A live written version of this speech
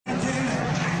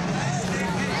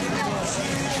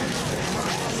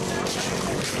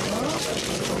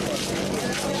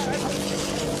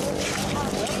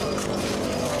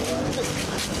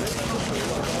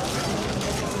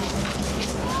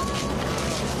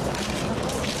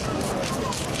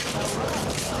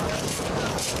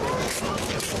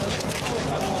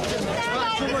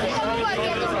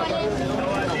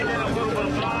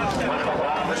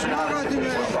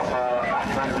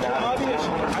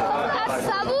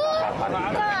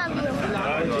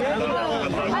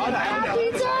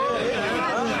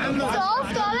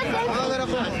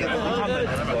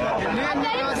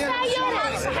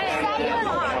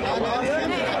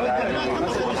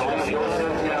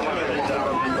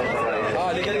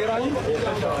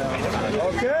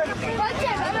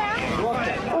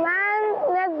من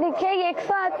نزدیک یک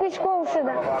ساعت پیش گم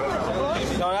شدم.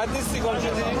 ناراحت نیستی گم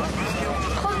شدی؟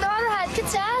 خب ناراحت که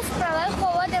چه هست؟ ولی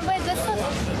خب آدم باید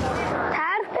بسازم.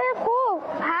 ترس خوب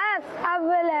هست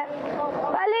اوله،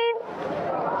 ولی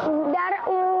در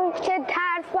اون که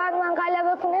ترس باید من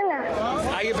غلبه کنه نه.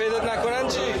 اگه پیدات نکنن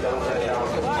چی؟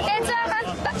 اینجا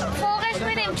فوقش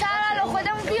میریم چرا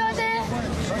خودمون پیاده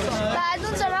بعد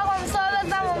اون جمعه قمصا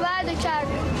بزنم و بعد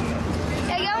کردیم.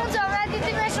 اگه اون جمعه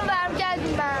دیدیمشون برم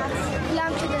کردیم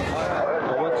لم شده.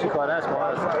 بابا چی کاره است ما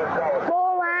هست؟ با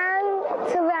من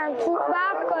تو برم تو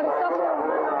برم کاری ساختم.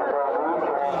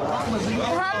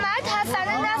 محمد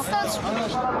حسنه نستاش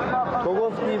تو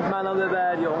گفتی منو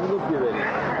ببر یا اون گفت ببری؟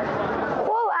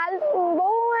 با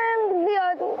من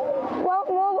زیاد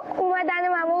اومدن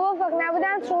من موافق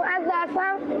نبودم چون از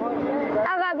درسم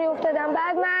عقب میافتادم.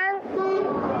 بعد من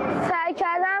سعی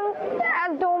کردم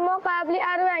از 2 ماه قبلی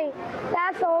ARBAEEN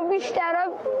درسمو بیشتر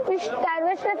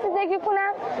بهش رسیدگی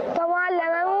کنم تا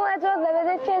معلممون اجازه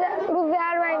بده که روز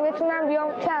ARBAEEن بتونم بیام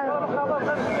کردم.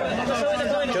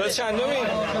 کلاس چندمی؟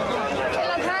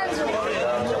 کلاس 5.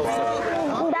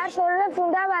 درس رو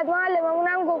رسوندم بعد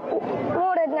معلممونم گفت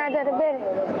مورد نداره بره.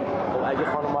 اگه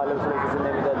خانم معلمتون اجازه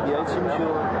نمیداد بیای چی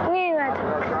میشد؟ میومد.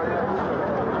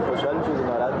 خوشحال میشدی؟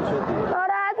 ناراحت میشدی؟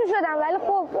 ناراحت میشدم ولی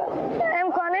خب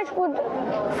امکانش بود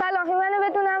صلاحی منو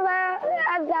بدونم و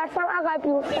از درسم عقب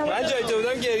بیفتم. من جای تو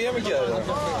بودم گریه میکردم.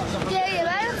 گریه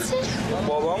برای چی؟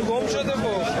 بابام گم شده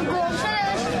بود. گم شده؟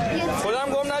 خودم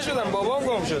گم نشدم، بابام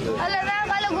گم شده. حالا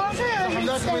گم شده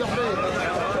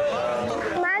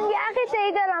من یه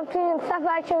عقیده‌ای دارم تو این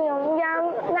سفر که میگم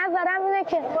نظرم اینه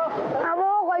که اما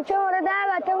آقای که ما رو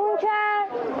دعوتمون کرد،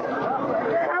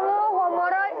 اما آقا ما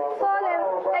را سالم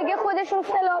اگه خودشون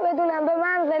سلاح بدونن به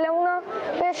منزل اونا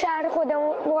به شهر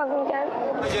خودمون باز میکرد.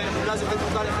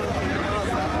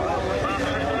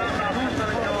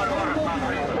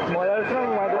 مادرتون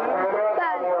اومده؟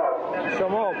 بله.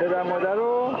 شما پدر مادر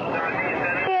رو؟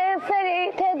 یه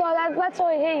سری تعداد از بچه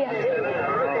های هیئت.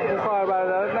 این خواهر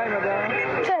برادرت نیومدن؟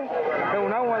 چرا؟ به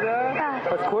اونا اومده؟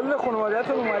 بله. پس کل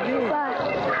خانواده‌تون اومدی؟ بله.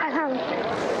 الحمدلله.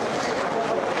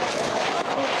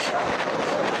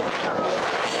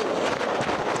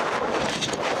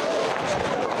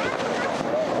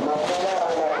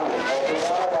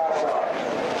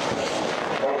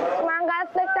 من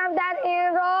قصد داشتم در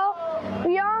این راه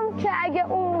بیام که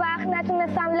اگه اون وقت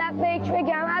نتونستم لبیک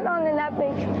بگم الان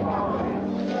لبیک.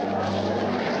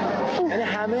 یعنی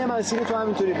همه مسیر تو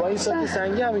همینطوری با این سطح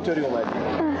سنگی همینطوری اومدی؟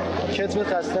 کتمت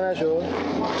خسته نشد؟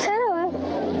 چرا؟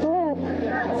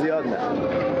 زیاد نه.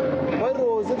 باید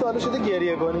روزه تا حالا شده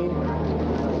گریه کنی؟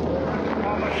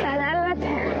 البته.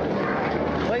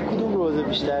 باید کدوم روزه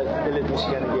بیشتر دلت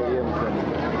میشکنه گریه میکنی؟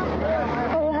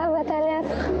 البته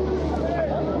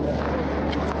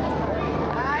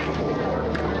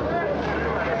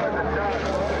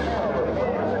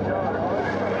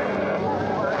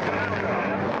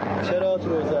چرا تو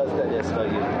روزه از دری اسکار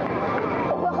گریه؟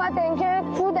 به خاطر اینکه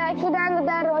کودک بودن و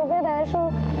در راه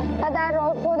پدرشون و در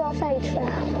راه خدا شهید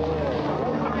شدن.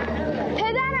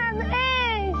 پدرم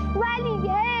عشق ولی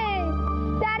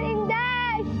در این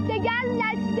دشت دگر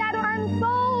لشکر و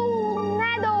انصار